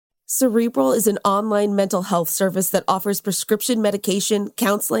Cerebral is an online mental health service that offers prescription medication,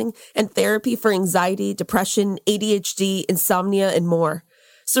 counseling, and therapy for anxiety, depression, ADHD, insomnia, and more.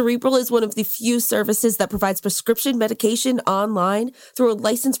 Cerebral is one of the few services that provides prescription medication online through a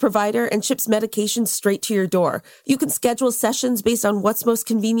licensed provider and ships medication straight to your door. You can schedule sessions based on what's most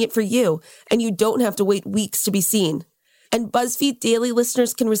convenient for you, and you don't have to wait weeks to be seen. And BuzzFeed Daily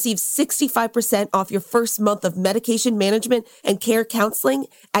listeners can receive 65% off your first month of medication management and care counseling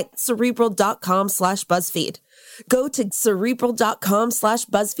at Cerebral.com/BuzzFeed. Go to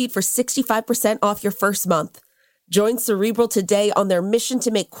Cerebral.com/BuzzFeed for 65% off your first month. Join Cerebral today on their mission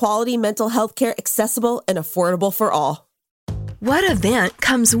to make quality mental health care accessible and affordable for all. What event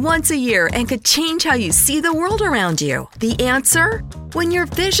comes once a year and could change how you see the world around you? The answer? When your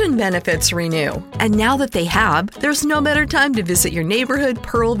vision benefits renew. And now that they have, there's no better time to visit your neighborhood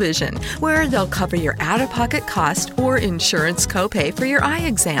Pearl Vision, where they'll cover your out-of-pocket cost or insurance copay for your eye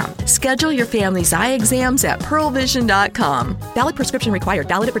exam. Schedule your family's eye exams at pearlvision.com. Valid prescription required.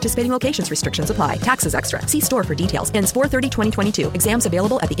 Valid at participating locations. Restrictions apply. Taxes extra. See store for details. Ends 4/30/2022. Exams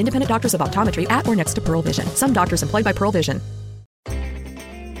available at the Independent Doctors of Optometry at or next to Pearl Vision. Some doctors employed by Pearl Vision.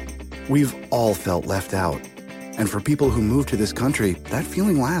 We've all felt left out. And for people who move to this country, that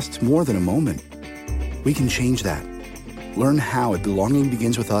feeling lasts more than a moment. We can change that. Learn how at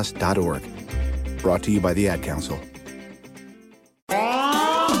belongingbeginswithus.org. Brought to you by the Ad Council.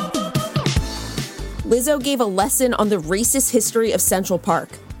 Lizzo gave a lesson on the racist history of Central Park.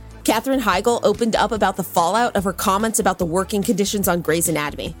 Katherine Heigl opened up about the fallout of her comments about the working conditions on Grey's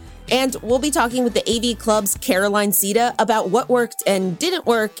Anatomy. And we'll be talking with the AV Club's Caroline Sita about what worked and didn't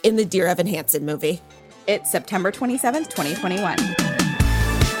work in the Dear Evan Hansen movie. It's September 27th, 2021.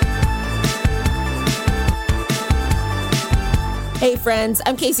 Hey friends,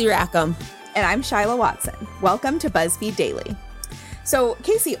 I'm Casey Rackham. And I'm Shyla Watson. Welcome to BuzzFeed Daily. So,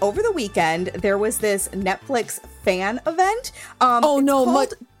 Casey, over the weekend, there was this Netflix fan event.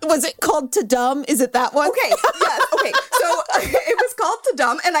 Was it called To Dumb? Is it that one? Okay, yes, okay. So, it was called To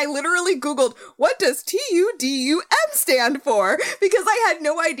Dumb, and I literally Googled, what does TUDUM stand for? Because I had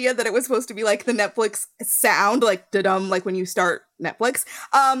no idea that it was supposed to be like the Netflix sound, like da-dum, like when you start Netflix.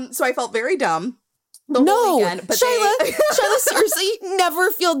 So I felt very dumb. Shyla, Shyla, seriously,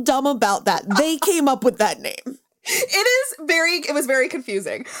 never feel dumb about that. They came up with that name. It was very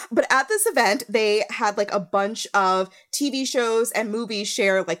confusing. But at this event, they had like a bunch of TV shows and movies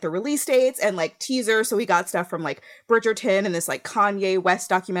share like the release dates and like teasers. So we got stuff from like Bridgerton and this like Kanye West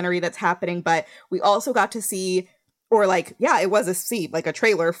documentary that's happening. But we also got to see, it was a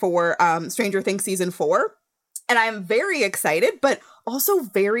trailer for Stranger Things season 4. And I'm very excited, but also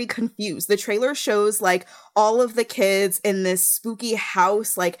very confused. The trailer shows like all of the kids in this spooky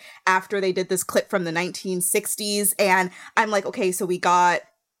house, like after they did this clip from the 1960s. And I'm like, okay, so we got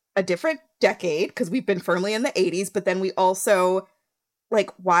a different decade because we've been firmly in the 80s, but then we also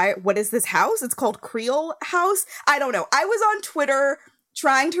what is this house? It's called Creole House. I don't know. I was on Twitter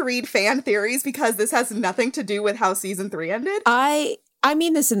trying to read fan theories because this has nothing to do with how season 3 ended. I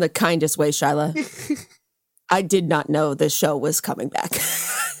mean this in the kindest way, Shyla. I did not know this show was coming back.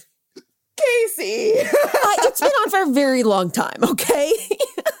 Casey! It's been on for a very long time, okay?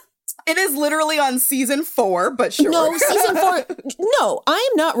 It is literally on season 4, but sure. No, season 4. No, I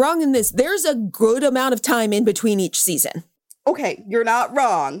am not wrong in this. There's a good amount of time in between each season. Okay, you're not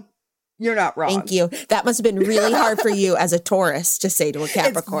wrong. You're not wrong. Thank you. That must have been really hard for you as a Taurus to say to a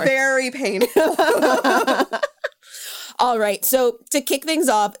Capricorn. It's very painful. All right, so to kick things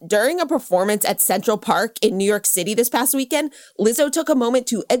off, during a performance at Central Park in New York City this past weekend, Lizzo took a moment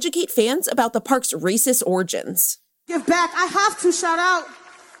to educate fans about the park's racist origins. Give back. I have to shout out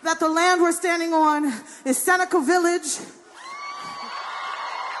that the land we're standing on is Seneca Village.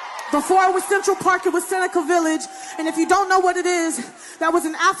 Before it was Central Park, it was Seneca Village. And if you don't know what it is, that was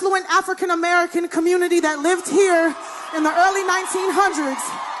an affluent African-American community that lived here in the early 1900s.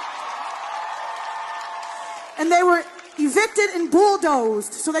 And they were evicted and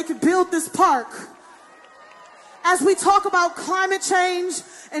bulldozed so they could build this park. As we talk about climate change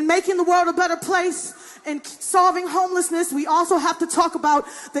and making the world a better place and solving homelessness, we also have to talk about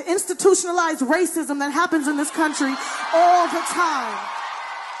the institutionalized racism that happens in this country all the time.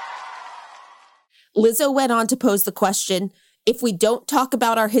 Lizzo went on to pose the question, if we don't talk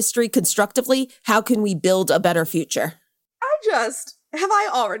about our history constructively, how can we build a better future? Have I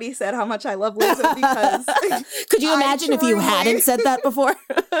already said how much I love Lizzo? Because could you imagine if you hadn't said that before?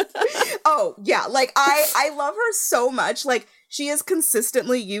 Oh, yeah. Like, I love her so much. Like, she is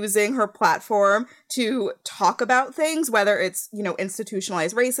consistently using her platform to talk about things, whether it's,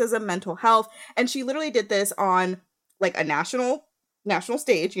 institutionalized racism, mental health. And she literally did this on, like, a national national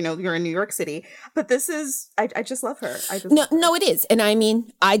stage. You know, you're in New York City. But this is, I just love her. No, it is. And I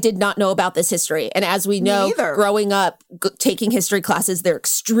mean, I did not know about this history. And as we know, growing up, taking history classes, they're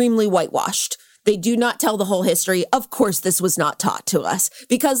extremely whitewashed. They do not tell the whole history. Of course, this was not taught to us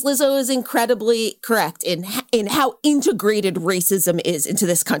because Lizzo is incredibly correct in how integrated racism is into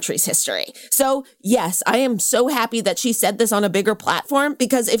this country's history. So yes, I am so happy that she said this on a bigger platform,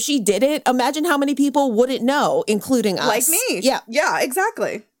 because if she didn't, imagine how many people wouldn't know, including us. Like me. Yeah,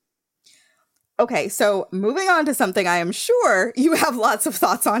 exactly. Okay, so moving on to something I am sure you have lots of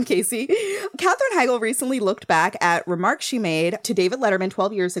thoughts on, Casey. Katherine Heigl recently looked back at remarks she made to David Letterman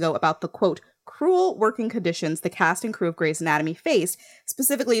 12 years ago about the, quote, cruel working conditions the cast and crew of Grey's Anatomy faced,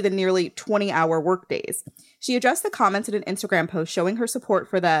 specifically the nearly 20-hour workdays. She addressed the comments in an Instagram post showing her support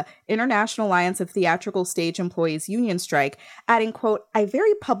for the International Alliance of Theatrical Stage Employees union strike, adding, quote, I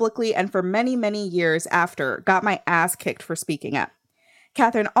very publicly and for many, many years after got my ass kicked for speaking up.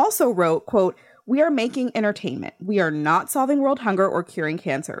 Katherine also wrote, quote, we are making entertainment. We are not solving world hunger or curing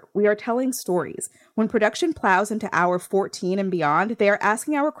cancer. We are telling stories. When production plows into hour 14 and beyond, they are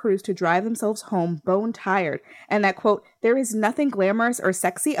asking our crews to drive themselves home bone tired. And that, quote, there is nothing glamorous or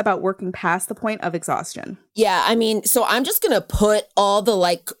sexy about working past the point of exhaustion. Yeah, I mean, so I'm just going to put all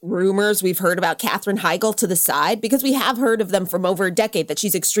the rumors we've heard about Katherine Heigl to the side, because we have heard of them from over a decade, that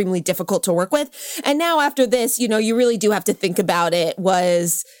she's extremely difficult to work with. And now after this, you really do have to think about it.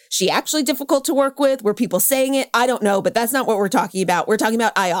 Was she actually difficult to work with? Were people saying it? I don't know, but that's not what we're talking about. We're talking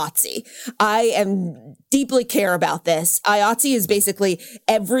about IATSE. I deeply care about this. IATSE is basically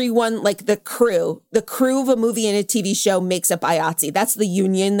everyone, like the crew of a movie and a TV show makes up IATSE. That's the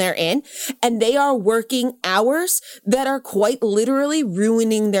union they're in. And they are working hours that are quite literally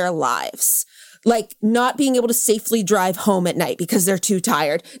ruining their lives. Like not being able to safely drive home at night because they're too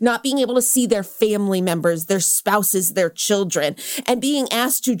tired, not being able to see their family members, their spouses, their children, and being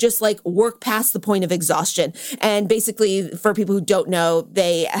asked to just work past the point of exhaustion. And basically, for people who don't know,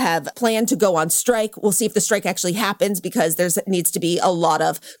 they have planned to go on strike. We'll see if the strike actually happens, because needs to be a lot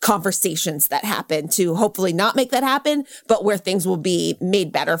of conversations that happen to hopefully not make that happen, but where things will be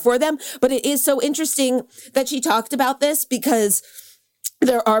made better for them. But it is so interesting that she talked about this, because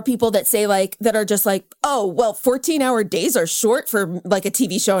there are people that say that are just oh, well, 14-hour days are short for a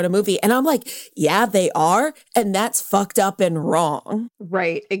TV show and a movie. And I'm like, yeah, they are. And that's fucked up and wrong.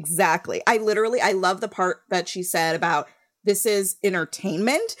 Right. Exactly. I love the part that she said about this is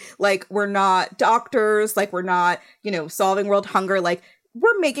entertainment. We're not doctors. We're not, solving world hunger.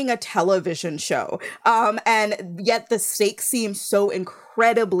 We're making a television show. And yet the stakes seem so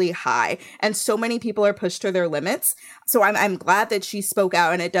incredibly high, and so many people are pushed to their limits. So I'm glad that she spoke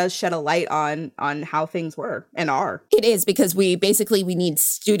out, and it does shed a light on how things were and are. It is, because we need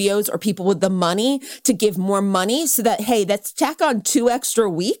studios or people with the money to give more money, so that, hey, let's tack on 2 extra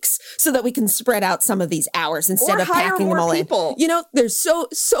weeks so that we can spread out some of these hours instead of packing them all people in. There's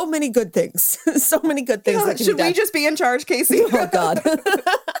so many good things. So many good things that can should be done. We just be in charge, Casey? Oh, God.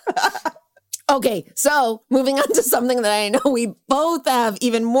 Okay, so moving on to something that I know we both have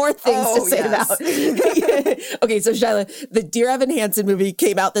even more things to say about. Okay, so Shyla, the Dear Evan Hansen movie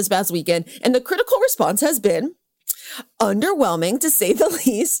came out this past weekend, and the critical response has been underwhelming, to say the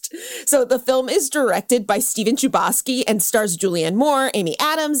least. So the film is directed by Steven Chbosky and stars Julianne Moore, Amy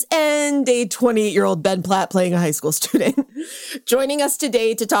Adams, and a 28-year-old Ben Platt playing a high school student. Joining us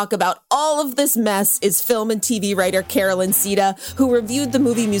today to talk about all of this mess is film and TV writer Carolyn Sita, who reviewed the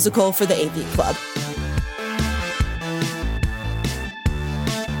movie musical for the AV Club.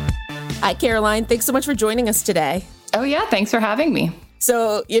 Hi, Caroline. Thanks so much for joining us today. Oh, yeah. Thanks for having me.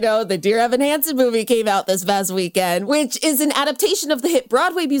 So, the Dear Evan Hansen movie came out this past weekend, which is an adaptation of the hit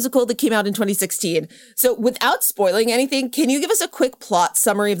Broadway musical that came out in 2016. So without spoiling anything, can you give us a quick plot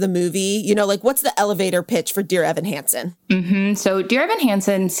summary of the movie? What's the elevator pitch for Dear Evan Hansen? So Dear Evan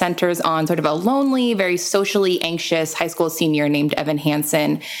Hansen centers on sort of a lonely, very socially anxious high school senior named Evan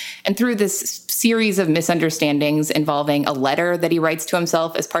Hansen. And through this series of misunderstandings involving a letter that he writes to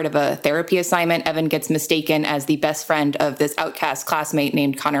himself as part of a therapy assignment, Evan gets mistaken as the best friend of this outcast classmate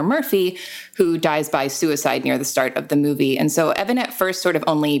named Connor Murphy, who dies by suicide near the start of the movie. And so Evan at first sort of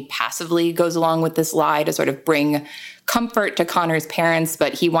only passively goes along with this lie to sort of bring comfort to Connor's parents,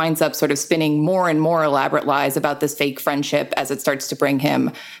 but he winds up sort of spinning more and more elaborate lies about this fake friendship as it starts to bring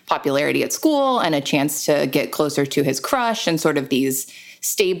him popularity at school and a chance to get closer to his crush and sort of these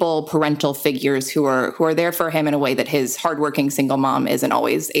stable parental figures who are there for him in a way that his hardworking single mom isn't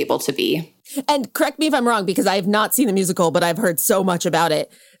always able to be. And correct me if I'm wrong, because I have not seen the musical, but I've heard so much about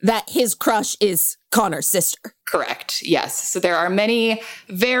it, that his crush is Connor's sister. Correct. Yes. So there are many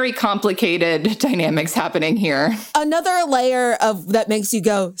very complicated dynamics happening here. Another layer of that makes you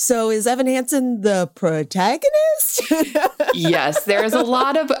go, so is Evan Hansen the protagonist? Yes. There's a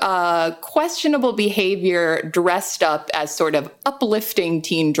lot of questionable behavior dressed up as sort of uplifting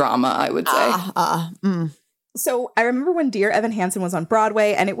teen drama, I would say. So I remember when Dear Evan Hansen was on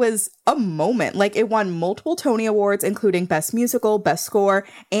Broadway, and it was a moment. Like, it won multiple Tony Awards, including Best Musical, Best Score,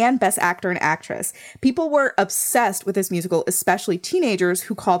 and Best Actor and Actress. People were obsessed with this musical, especially teenagers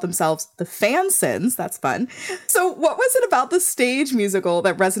who called themselves the Fansons. That's fun. So what was it about the stage musical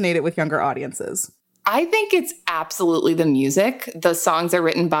that resonated with younger audiences? I think it's absolutely the music. The songs are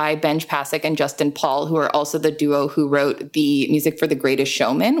written by Benj Pasek and Justin Paul, who are also the duo who wrote the music for The Greatest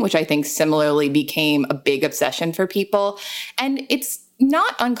Showman, which I think similarly became a big obsession for people. And it's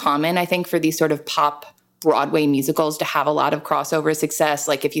not uncommon, I think, for these sort of pop Broadway musicals to have a lot of crossover success.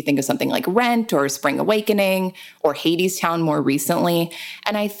 Like if you think of something like Rent or Spring Awakening or Hadestown more recently.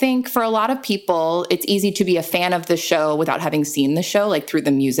 And I think for a lot of people, it's easy to be a fan of the show without having seen the show, like through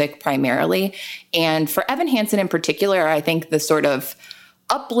the music primarily. And for Evan Hansen in particular, I think the sort of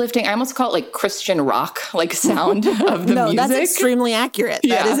uplifting, I almost call it like Christian rock, like sound of the music. No, that's extremely accurate.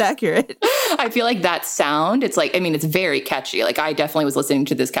 That is accurate. I feel like that sound, it's like, I mean, it's very catchy. Like I definitely was listening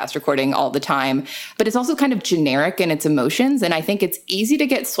to this cast recording all the time, but it's also kind of generic in its emotions. And I think it's easy to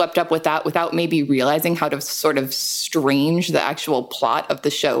get swept up with that without maybe realizing how to sort of strange the actual plot of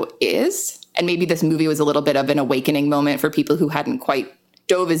the show is. And maybe this movie was a little bit of an awakening moment for people who hadn't quite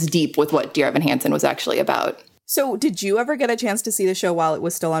dove as deep with what Dear Evan Hansen was actually about. So did you ever get a chance to see the show while it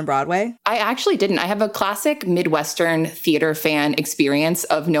was still on Broadway? I actually didn't. I have a classic Midwestern theater fan experience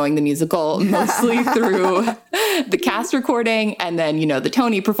of knowing the musical mostly through the cast recording and then, you know, the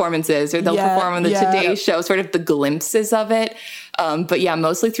Tony performances, or they'll perform on the Today Show, sort of the glimpses of it. But yeah,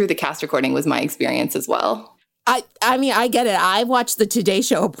 mostly through the cast recording was my experience as well. I mean, I get it. I watched the Today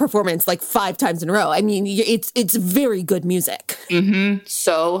Show performance like 5 times in a row. I mean, it's very good music. Mm-hmm.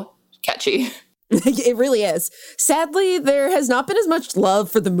 So catchy. It really is. Sadly, there has not been as much love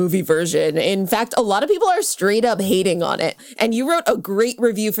for the movie version. In fact, a lot of people are straight up hating on it. And you wrote a great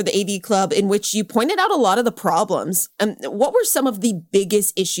review for the AV Club in which you pointed out a lot of the problems. What were some of the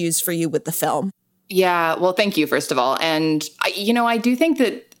biggest issues for you with the film? Yeah, well, thank you, first of all. And, I do think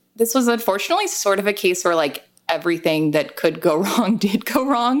that this was unfortunately sort of a case where, like, everything that could go wrong did go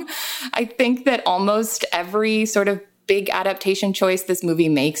wrong. I think that almost every sort of big adaptation choice this movie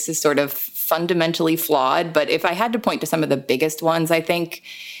makes is sort of fundamentally flawed. But if I had to point to some of the biggest ones, I think,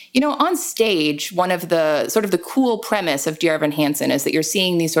 on stage, one of the sort of the cool premise of Dear Evan Hansen is that you're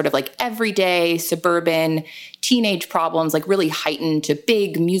seeing these sort of like everyday suburban teenage problems, like really heightened to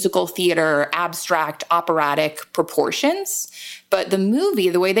big musical theater, abstract, operatic proportions. But the movie,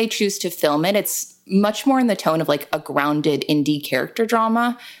 the way they choose to film it, it's much more in the tone of like a grounded indie character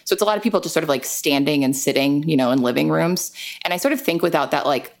drama. So it's a lot of people just sort of like standing and sitting, in living rooms. And I sort of think without that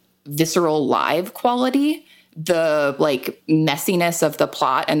like visceral live quality, the like messiness of the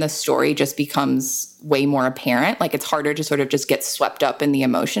plot and the story just becomes way more apparent. Like it's harder to sort of just get swept up in the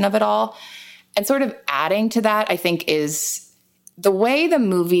emotion of it all. And sort of adding to that, I think, is the way the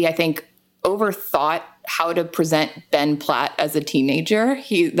movie, I think, overthought how to present Ben Platt as a teenager.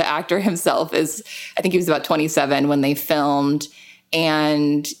 The actor himself I think he was about 27 when they filmed,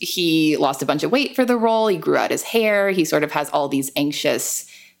 and he lost a bunch of weight for the role. He grew out his hair. He sort of has all these anxious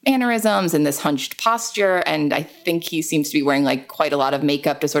mannerisms and this hunched posture. And I think he seems to be wearing like quite a lot of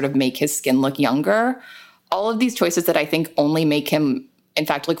makeup to sort of make his skin look younger. All of these choices that I think only make him, in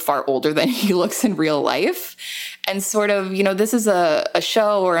fact, look far older than he looks in real life. And sort of, this is a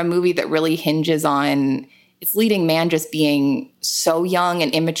show or a movie that really hinges on its leading man just being so young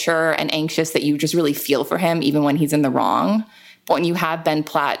and immature and anxious that you just really feel for him even when he's in the wrong. But when you have Ben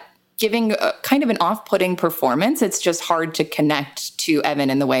Platt giving a kind of an off-putting performance, it's just hard to connect to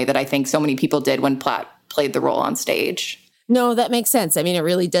Evan in the way that I think so many people did when Platt played the role on stage. No, that makes sense. I mean, it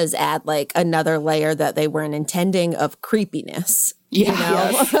really does add like another layer that they weren't intending of creepiness.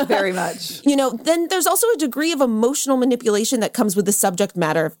 Yeah, yes, very much. Then there's also a degree of emotional manipulation that comes with the subject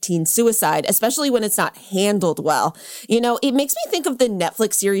matter of teen suicide, especially when it's not handled well. It makes me think of the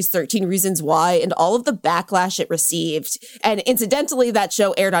Netflix series 13 Reasons Why and all of the backlash it received. And incidentally, that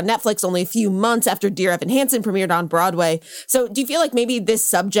show aired on Netflix only a few months after Dear Evan Hansen premiered on Broadway. So do you feel like maybe this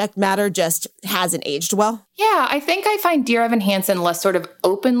subject matter just hasn't aged well? Yeah, I think I find Dear Evan Hansen less sort of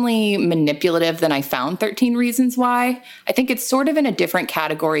openly manipulative than I found 13 Reasons Why. I think it's sort of in a different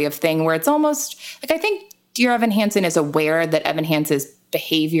category of thing where it's almost like I think Dear Evan Hansen is aware that Evan Hansen's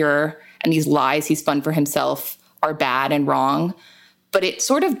behavior and these lies he spun for himself are bad and wrong. But it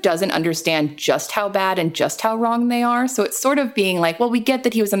sort of doesn't understand just how bad and just how wrong they are. So it's sort of being like, well, we get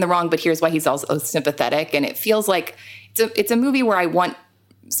that he was in the wrong, but here's why he's also sympathetic. And it feels like it's a movie where I want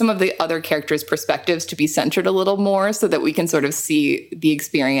some of the other characters' perspectives to be centered a little more so that we can sort of see the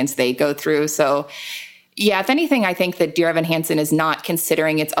experience they go through. So yeah, if anything, I think that Dear Evan Hansen is not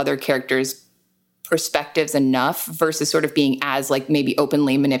considering its other characters' perspectives enough versus sort of being as like maybe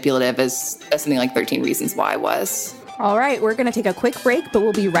openly manipulative as something like 13 Reasons Why was. All right, we're going to take a quick break, but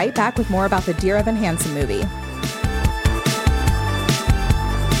we'll be right back with more about the Dear Evan Hansen movie.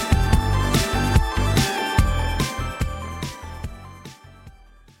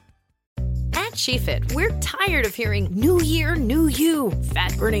 At SheFit, we're tired of hearing new year, new you,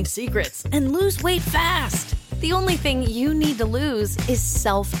 fat-burning secrets, and lose weight fast. The only thing you need to lose is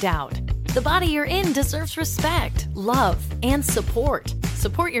self-doubt. The body you're in deserves respect, love, and support.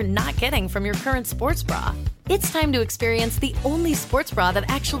 Support you're not getting from your current sports bra. It's time to experience the only sports bra that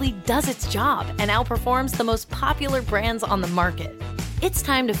actually does its job and outperforms the most popular brands on the market. It's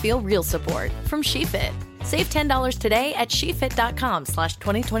time to feel real support from SheFit. Save $10 today at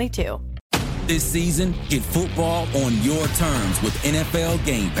SheFit.com/2022. This season, get football on your terms with NFL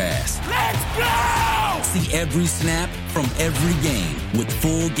Game Pass. Let's go! See every snap from every game with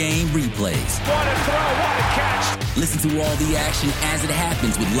full game replays. What a throw, what a catch! Listen to all the action as it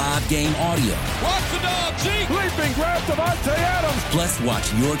happens with live game audio. Watch the dog, Zeke! Leaping grab Devontae Adams! Plus,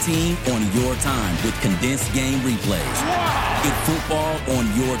 watch your team on your time with condensed game replays. Wow! Get football on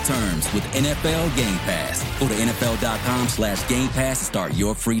your terms with NFL Game Pass. Go to NFL.com/Game Pass to start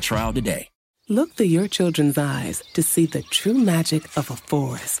your free trial today. Look through your children's eyes to see the true magic of a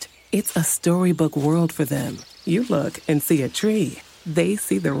forest. It's a storybook world for them. You look and see a tree. They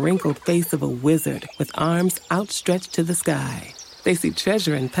see the wrinkled face of a wizard with arms outstretched to the sky. They see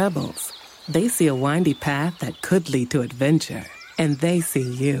treasure in pebbles. They see a windy path that could lead to adventure. And they see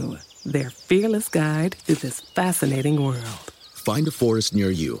you, their fearless guide through this fascinating world. Find a forest near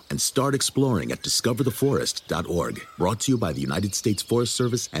you and start exploring at discovertheforest.org. Brought to you by the United States Forest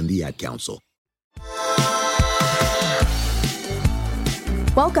Service and the Ad Council.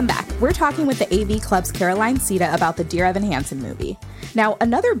 Welcome back. We're talking with the AV Club's Caroline Sita about the Dear Evan Hansen movie. Now,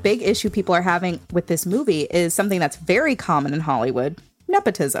 another big issue people are having with this movie is something that's very common in Hollywood: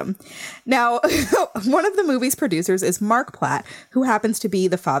 nepotism. Now, one of the movie's producers is Mark Platt, who happens to be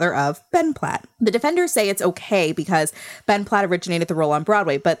the father of Ben Platt. The defenders say it's okay because Ben Platt originated the role on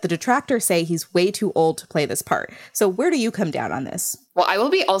Broadway, but the detractors say he's way too old to play this part. So where do you come down on this? Well, I will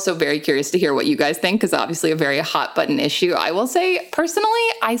be also very curious to hear what you guys think, because obviously a very hot button issue. I will say, personally,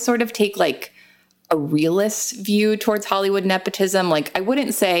 I sort of take like a realist view towards Hollywood nepotism. Like, I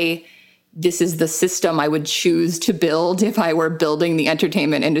wouldn't say this is the system I would choose to build if I were building the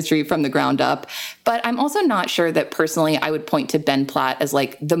entertainment industry from the ground up. But I'm also not sure that personally I would point to Ben Platt as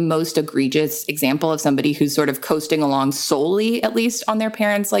like the most egregious example of somebody who's sort of coasting along solely, at least, on their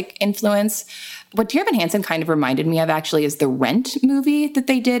parents' like influence. What Dear Evan Hansen kind of reminded me of actually is the Rent movie that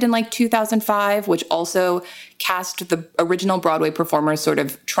they did in like 2005, which also cast the original Broadway performers sort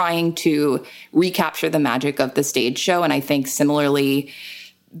of trying to recapture the magic of the stage show. And I think similarly,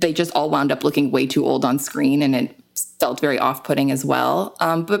 they just all wound up looking way too old on screen, and it felt very off-putting as well.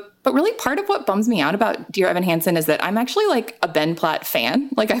 But really part of what bums me out about Dear Evan Hansen is that I'm actually like a Ben Platt fan.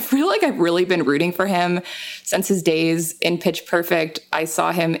 Like, I feel like I've really been rooting for him since his days in Pitch Perfect. I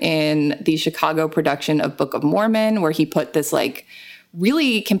saw him in the Chicago production of Book of Mormon, where he put this like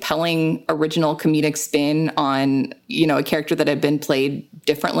really compelling original comedic spin on, you know, a character that had been played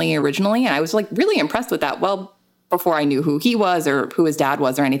differently originally. And I was like really impressed with that. Well, before I knew who he was or who his dad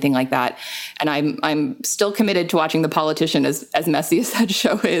was or anything like that. And I'm still committed to watching The Politician, as messy as that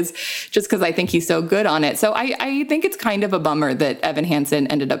show is, just because I think he's so good on it. So I think it's kind of a bummer that Evan Hansen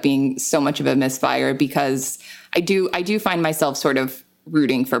ended up being so much of a misfire, because I do find myself sort of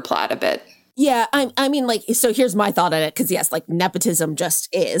rooting for Platt a bit. Yeah, I mean, like, so here's my thought on it, because yes, like, nepotism just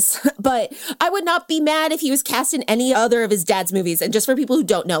is. But I would not be mad if he was cast in any other of his dad's movies. And just for people who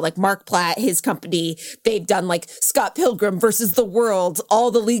don't know, like, Mark Platt, his company, they've done like Scott Pilgrim versus the World, all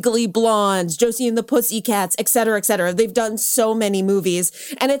the Legally Blondes, Josie and the Pussycats, et cetera, et cetera. They've done so many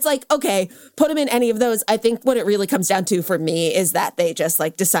movies. And it's like, okay, put him in any of those. I think what it really comes down to for me is that they just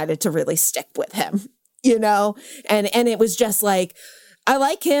like decided to really stick with him, you know? And it was just like, I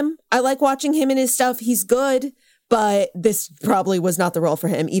like him. I like watching him and his stuff. He's good, but this probably was not the role for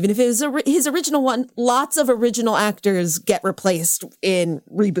him. Even if it was his original one, lots of original actors get replaced in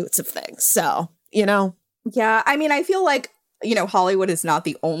reboots of things. So, you know. Yeah, I mean, I feel like, you know, Hollywood is not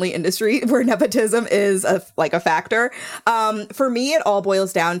the only industry where nepotism is a factor. For me, it all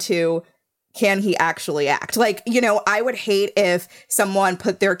boils down to can he actually act? Like, you know, I would hate if someone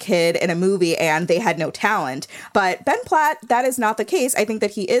put their kid in a movie and they had no talent. But Ben Platt, that is not the case. I think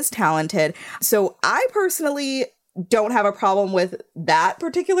that he is talented. So I personally don't have a problem with that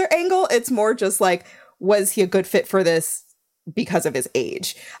particular angle. It's more just like, was he a good fit for this because of his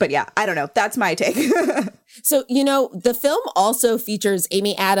age? But yeah, I don't know. That's my take. So, you know, the film also features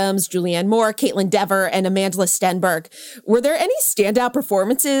Amy Adams, Julianne Moore, Caitlin Dever, and Amanda Stenberg. Were there any standout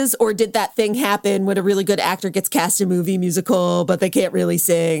performances, or did that thing happen when a really good actor gets cast in a movie musical, but they can't really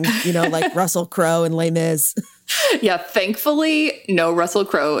sing, you know, like Russell Crowe in Les Mis? Yeah, thankfully, no Russell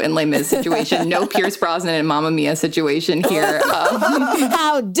Crowe in Les Mis situation, no Pierce Brosnan and Mamma Mia situation here.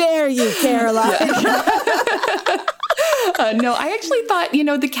 How dare you, Caroline? No, I actually thought, you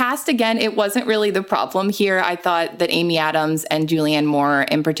know, the cast, again, it wasn't really the problem here. I thought that Amy Adams and Julianne Moore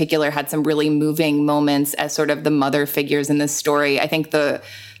in particular had some really moving moments as sort of the mother figures in this story. I think the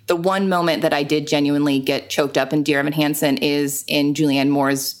one moment that I did genuinely get choked up in Dear Evan Hansen is in Julianne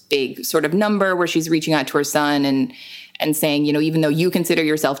Moore's big sort of number where she's reaching out to her son and saying, you know, even though you consider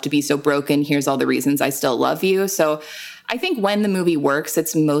yourself to be so broken, here's all the reasons I still love you. So I think when the movie works,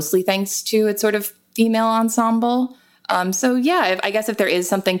 it's mostly thanks to its sort of female ensemble. So yeah, I guess if there is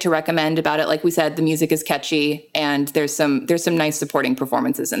something to recommend about it, like we said, the music is catchy and there's some nice supporting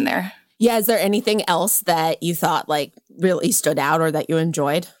performances in there. Yeah. Is there anything else that you thought like really stood out or that you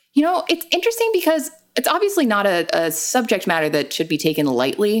enjoyed? You know, it's interesting because it's obviously not a subject matter that should be taken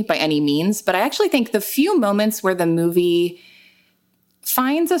lightly by any means, but I actually think the few moments where the movie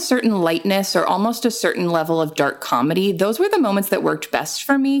finds a certain lightness or almost a certain level of dark comedy, those were the moments that worked best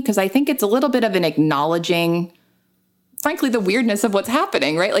for me, because I think it's a little bit of an acknowledging, frankly, the weirdness of what's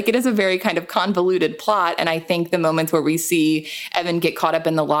happening, right? Like, it is a very kind of convoluted plot. And I think the moments where we see Evan get caught up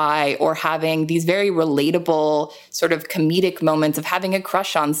in the lie, or having these very relatable sort of comedic moments of having a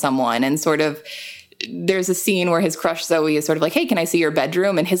crush on someone, and sort of there's a scene where his crush Zoe is sort of like, hey, can I see your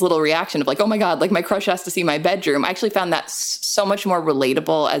bedroom? And his little reaction of like, oh my God, like my crush has to see my bedroom. I actually found that so much more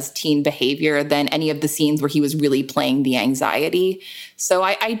relatable as teen behavior than any of the scenes where he was really playing the anxiety. So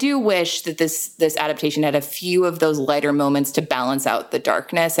I do wish that this adaptation had a few of those lighter moments to balance out the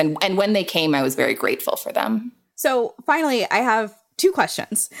darkness. And when they came, I was very grateful for them. So finally, I have 2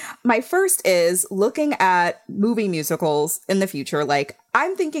 questions. My first is, looking at movie musicals in the future, like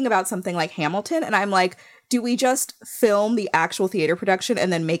I'm thinking about something like Hamilton, and I'm like, do we just film the actual theater production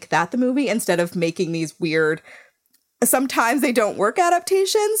and then make that the movie instead of making these weird, sometimes they don't work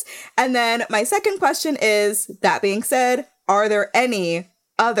adaptations? And then my second question is, that being said, are there any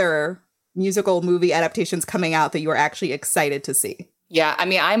other musical movie adaptations coming out that you are actually excited to see? Yeah, I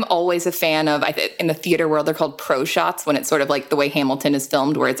mean, I'm always a fan of, in the theater world, they're called pro shots, when it's sort of like the way Hamilton is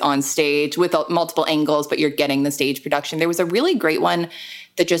filmed, where it's on stage with multiple angles, but you're getting the stage production. There was a really great one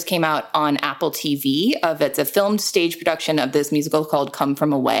that just came out on Apple TV it's a filmed stage production of this musical called Come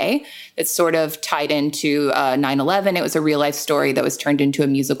From Away. It's sort of tied into 9/11. It was a real life story that was turned into a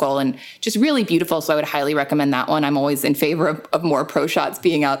musical, and just really beautiful. So I would highly recommend that one. I'm always in favor of more pro shots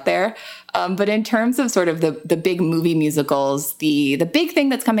being out there. But in terms of sort of the big movie musicals, the big thing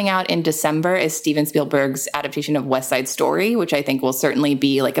that's coming out in December is Steven Spielberg's adaptation of West Side Story, which I think will certainly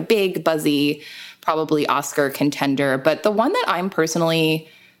be like a big, buzzy, probably Oscar contender. But the one that I'm personally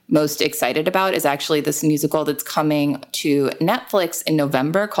most excited about is actually this musical that's coming to Netflix in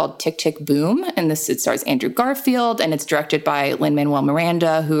November called Tick, Tick, Boom. And it stars Andrew Garfield, and it's directed by Lin-Manuel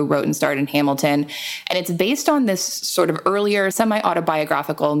Miranda, who wrote and starred in Hamilton. And it's based on this sort of earlier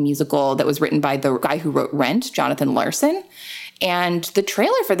semi-autobiographical musical that was written by the guy who wrote Rent, Jonathan Larson. And the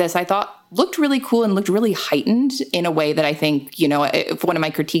trailer for this, I thought, looked really cool and looked really heightened in a way that I think, you know, one of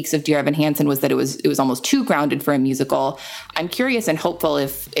my critiques of Dear Evan Hansen was that it was almost too grounded for a musical. I'm curious and hopeful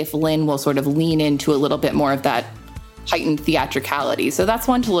if Lin will sort of lean into a little bit more of that heightened theatricality. So that's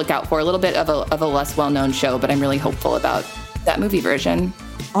one to look out for, a little bit of a less well-known show, but I'm really hopeful about that movie version.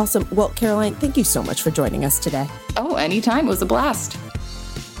 Awesome. Well, Caroline, thank you so much for joining us today. Oh, anytime. It was a blast.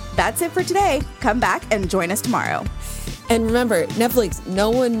 That's it for today. Come back and join us tomorrow. And remember, Netflix, no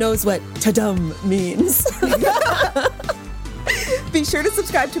one knows what ta-dum means. Be sure to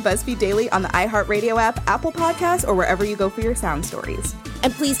subscribe to BuzzFeed Daily on the iHeartRadio app, Apple Podcasts, or wherever you go for your sound stories.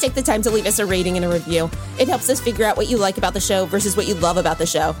 And please take the time to leave us a rating and a review. It helps us figure out what you like about the show versus what you love about the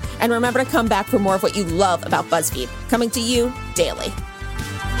show. And remember to come back for more of what you love about BuzzFeed, coming to you daily.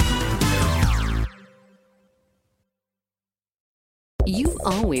 You've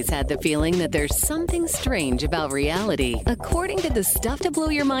always had the feeling that there's something strange about reality. According to the Stuff to Blow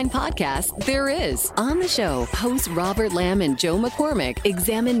Your Mind podcast, there is. On the show, hosts Robert Lamb and Joe McCormick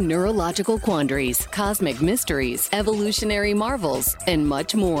examine neurological quandaries, cosmic mysteries, evolutionary marvels, and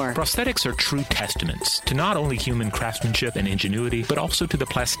much more. Prosthetics are true testaments to not only human craftsmanship and ingenuity, but also to the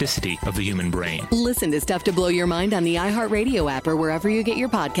plasticity of the human brain. Listen to Stuff to Blow Your Mind on the iHeartRadio app or wherever you get your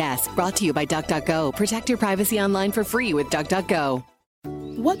podcasts. Brought to you by DuckDuckGo. Protect your privacy online for free with DuckDuckGo.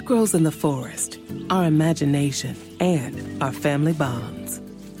 What grows in the forest? Our imagination and our family bonds.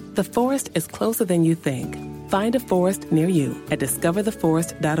 The forest is closer than you think. Find a forest near you at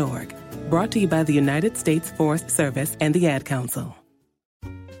discovertheforest.org. Brought to you by the United States Forest Service and the Ad Council.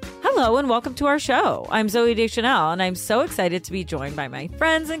 Hello and welcome to our show. I'm Zoe Deschanel, and I'm so excited to be joined by my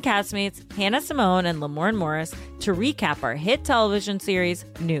friends and castmates Hannah Simone and Lamorne Morris to recap our hit television series,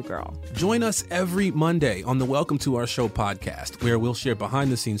 New Girl. Join us every Monday on the Welcome to Our Show podcast, where we'll share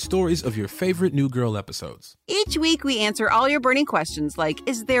behind-the-scenes stories of your favorite New Girl episodes. Each week, we answer all your burning questions like,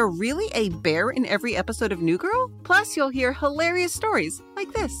 is there really a bear in every episode of New Girl? Plus, you'll hear hilarious stories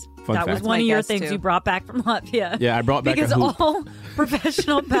like this. That was one of your things you brought back from Latvia. Yeah, I brought back because a hoop. all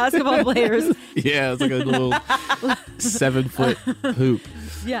professional basketball players. Yeah, it's like a little 7-foot hoop.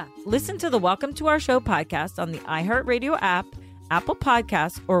 Yeah. Listen to the Welcome to Our Show podcast on the iHeartRadio app, Apple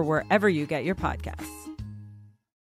Podcasts, or wherever you get your podcasts.